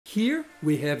Here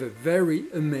we have a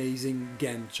very amazing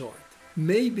Gantt chart.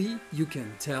 Maybe you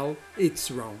can tell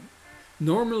it's wrong.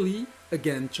 Normally a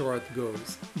Gantt chart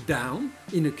goes down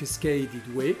in a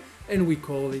cascaded way and we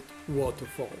call it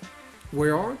waterfall,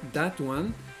 where that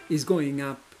one is going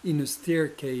up in a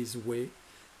staircase way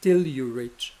till you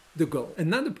reach the goal.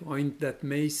 Another point that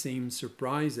may seem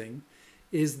surprising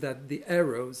is that the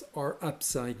arrows are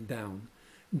upside down.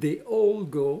 They all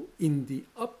go in the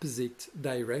opposite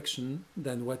direction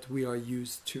than what we are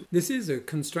used to. This is a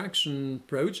construction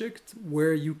project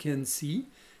where you can see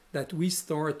that we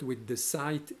start with the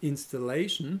site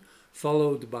installation,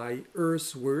 followed by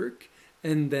earthwork,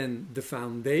 and then the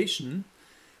foundation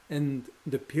and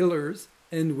the pillars,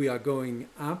 and we are going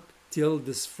up till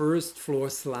this first floor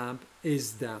slab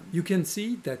is done. You can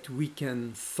see that we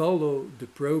can follow the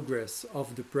progress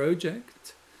of the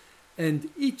project, and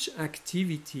each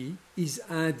activity is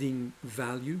adding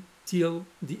value till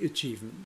the achievement.